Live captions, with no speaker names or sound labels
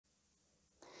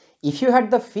If you had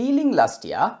the feeling last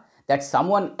year that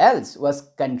someone else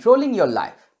was controlling your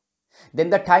life,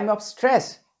 then the time of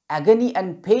stress, agony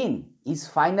and pain is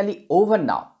finally over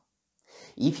now.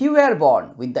 If you were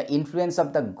born with the influence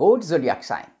of the goat zodiac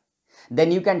sign,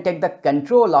 then you can take the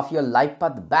control of your life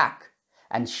path back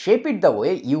and shape it the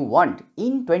way you want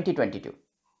in 2022.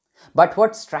 But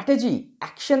what strategy,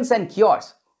 actions and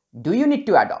cures do you need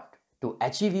to adopt to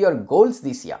achieve your goals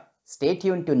this year? Stay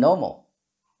tuned to know more.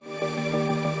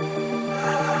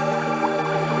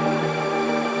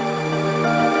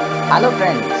 Hello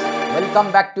friends,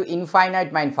 welcome back to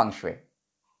Infinite Mind Feng Shui.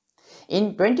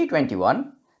 In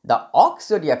 2021, the Ox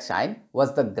zodiac sign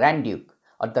was the Grand Duke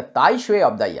or the Tai Shui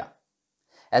of the year.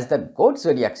 As the Goat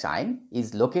zodiac sign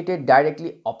is located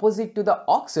directly opposite to the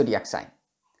Ox zodiac sign,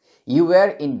 you were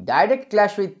in direct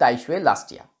clash with Tai Shui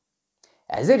last year.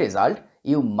 As a result,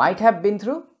 you might have been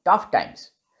through tough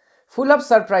times, full of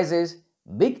surprises,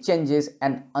 big changes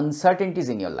and uncertainties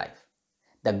in your life.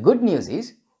 The good news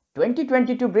is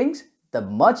 2022 brings the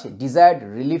much desired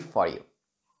relief for you.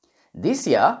 This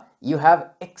year, you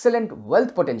have excellent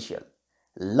wealth potential,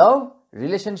 love,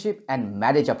 relationship and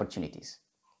marriage opportunities.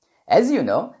 As you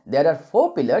know, there are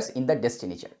 4 pillars in the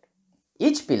destiny chart.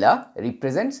 Each pillar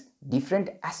represents different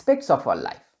aspects of our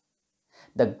life.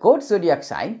 The Goat zodiac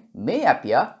sign may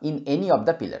appear in any of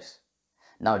the pillars.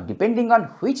 Now, depending on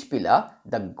which pillar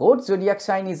the Goat zodiac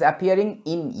sign is appearing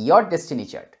in your destiny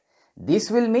chart,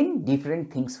 this will mean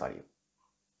different things for you.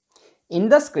 In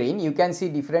the screen, you can see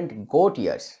different goat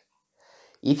years.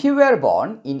 If you were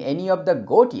born in any of the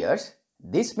goat years,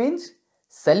 this means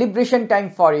celebration time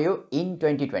for you in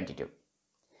 2022.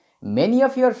 Many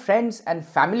of your friends and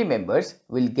family members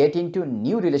will get into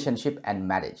new relationship and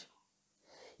marriage.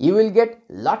 You will get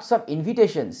lots of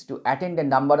invitations to attend a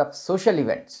number of social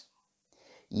events.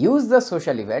 Use the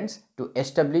social events to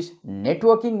establish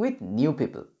networking with new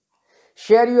people.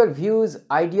 Share your views,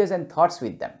 ideas and thoughts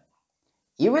with them.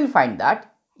 You will find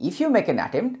that if you make an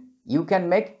attempt, you can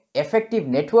make effective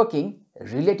networking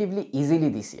relatively easily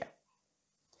this year.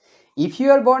 If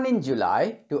you are born in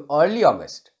July to early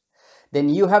August, then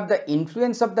you have the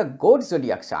influence of the Goat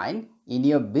zodiac sign in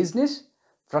your business,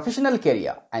 professional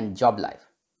career and job life.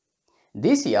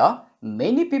 This year,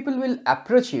 many people will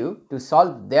approach you to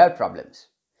solve their problems.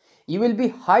 You will be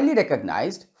highly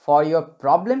recognized for your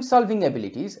problem-solving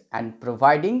abilities and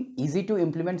providing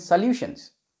easy-to-implement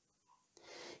solutions.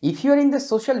 If you are in the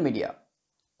social media,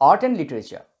 art and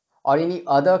literature, or any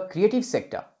other creative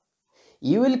sector,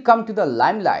 you will come to the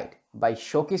limelight by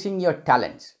showcasing your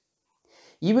talents.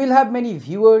 You will have many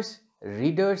viewers,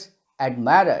 readers,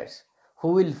 admirers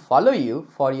who will follow you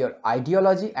for your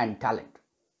ideology and talent.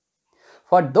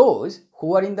 For those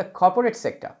who are in the corporate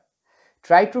sector,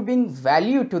 try to bring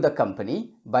value to the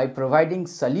company by providing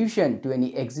solution to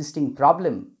any existing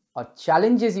problem or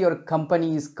challenges your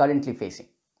company is currently facing.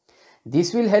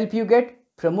 This will help you get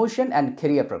promotion and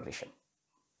career progression.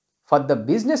 For the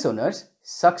business owners,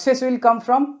 success will come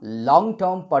from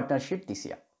long-term partnership this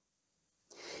year.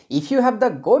 If you have the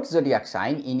Goat zodiac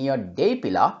sign in your day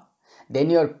pillar, then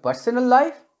your personal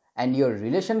life and your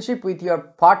relationship with your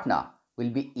partner will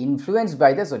be influenced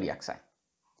by the zodiac sign.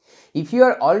 If you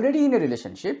are already in a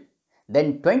relationship,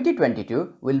 then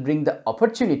 2022 will bring the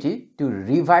opportunity to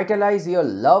revitalize your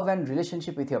love and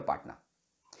relationship with your partner.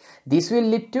 This will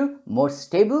lead to more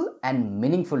stable and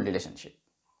meaningful relationship.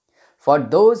 For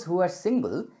those who are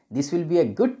single, this will be a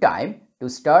good time to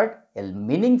start a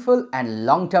meaningful and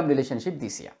long-term relationship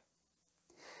this year.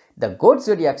 The Goat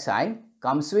zodiac sign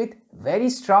comes with very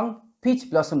strong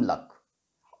peach blossom luck.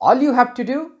 All you have to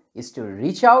do is to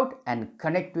reach out and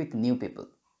connect with new people.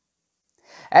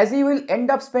 As you will end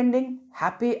up spending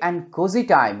happy and cozy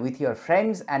time with your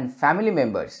friends and family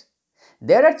members,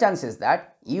 there are chances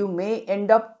that you may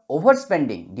end up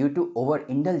overspending due to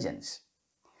overindulgence.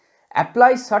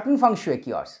 Apply certain Feng Shui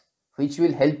cures which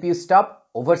will help you stop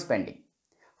overspending.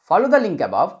 Follow the link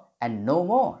above and know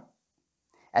more.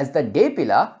 As the day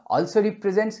pillar also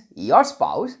represents your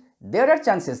spouse, there are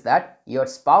chances that your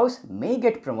spouse may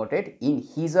get promoted in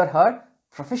his or her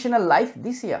professional life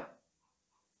this year.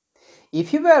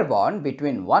 If you were born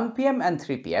between 1 p.m. and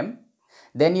 3 p.m.,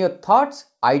 then your thoughts,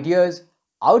 ideas,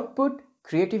 output,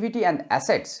 creativity and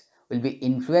assets will be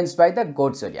influenced by the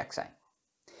Goat zodiac sign.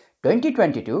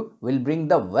 2022 will bring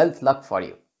the wealth luck for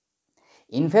you.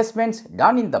 Investments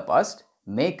done in the past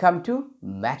may come to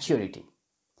maturity.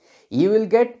 You will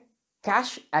get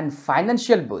cash and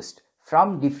financial boost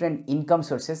from different income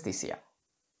sources this year.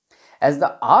 As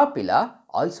the R pillar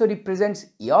also represents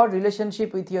your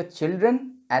relationship with your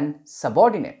children and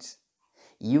subordinates,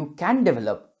 you can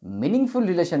develop meaningful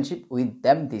relationship with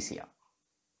them this year.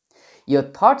 Your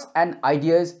thoughts and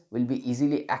ideas will be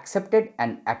easily accepted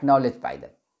and acknowledged by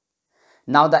them.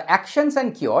 Now the actions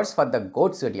and cures for the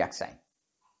goat zodiac sign.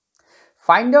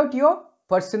 Find out your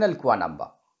personal Qua number.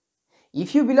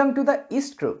 If you belong to the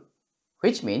East group,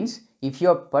 which means if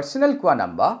your personal Qua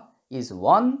number is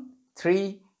 1,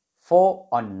 3, 4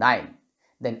 or 9,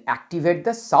 then activate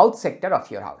the South sector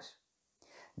of your house.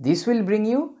 This will bring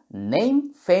you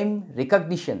name, fame,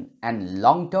 recognition and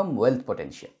long-term wealth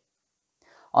potential.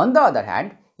 On the other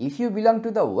hand, if you belong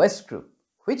to the West group,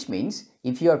 which means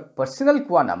if your personal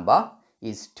Qua number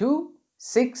is 2,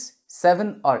 6,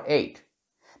 7 or 8,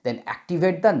 then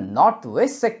activate the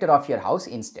Northwest sector of your house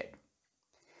instead.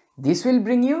 This will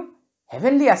bring you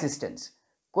heavenly assistance,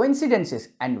 coincidences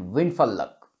and windfall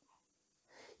luck.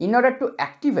 In order to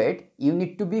activate, you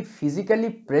need to be physically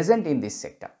present in this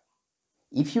sector.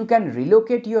 If you can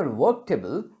relocate your work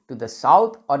table to the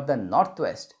south or the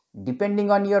northwest, depending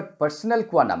on your personal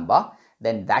Qua number,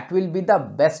 then that will be the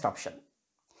best option.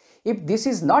 If this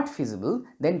is not feasible,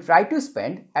 then try to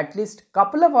spend at least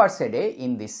couple of hours a day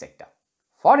in this sector.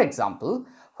 For example,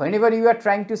 whenever you are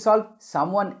trying to solve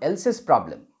someone else's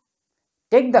problem,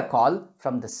 take the call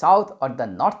from the south or the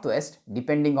northwest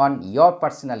depending on your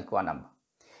personal Qua number.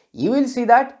 You will see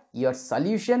that your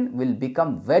solution will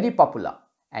become very popular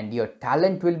and your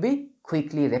talent will be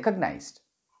quickly recognized.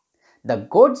 The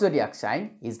goat zodiac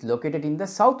sign is located in the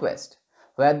southwest,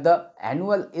 where the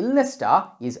annual illness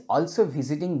star is also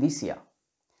visiting this year.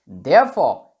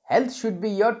 Therefore, health should be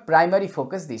your primary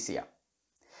focus this year.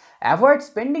 Avoid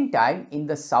spending time in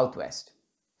the southwest.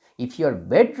 If your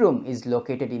bedroom is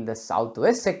located in the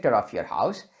southwest sector of your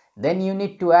house, then you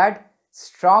need to add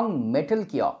strong metal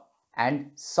cure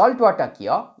and saltwater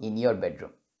cure in your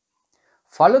bedroom.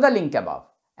 Follow the link above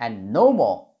and know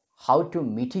more how to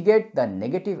mitigate the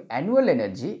negative annual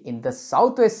energy in the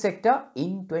southwest sector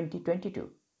in 2022.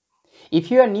 If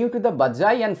you are new to the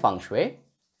Bazi and Feng Shui,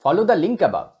 follow the link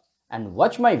above and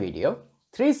watch my video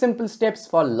 3 simple steps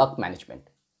for luck management.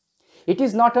 It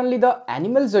is not only the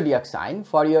animal zodiac sign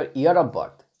for your year of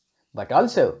birth, but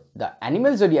also the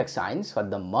animal zodiac signs for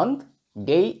the month,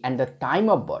 day and the time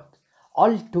of birth.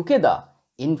 All together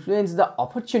influence the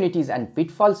opportunities and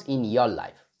pitfalls in your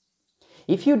life.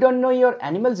 If you don't know your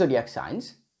animal zodiac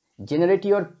signs, generate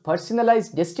your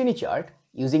personalized destiny chart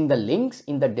using the links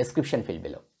in the description field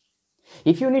below.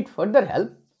 If you need further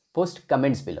help, post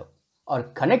comments below or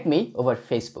connect me over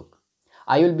Facebook.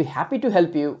 I will be happy to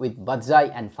help you with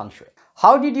Bazi and Feng Shui.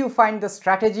 How did you find the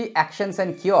strategy, actions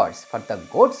and cures for the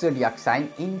goat zodiac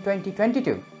sign in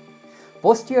 2022?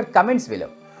 Post your comments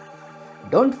below.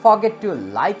 Don't forget to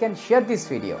like and share this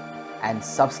video and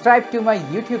subscribe to my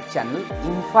YouTube channel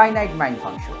Infinite Mind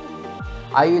Feng Shui.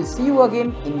 I will see you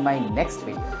again in my next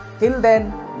video. Till then,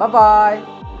 bye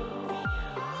bye.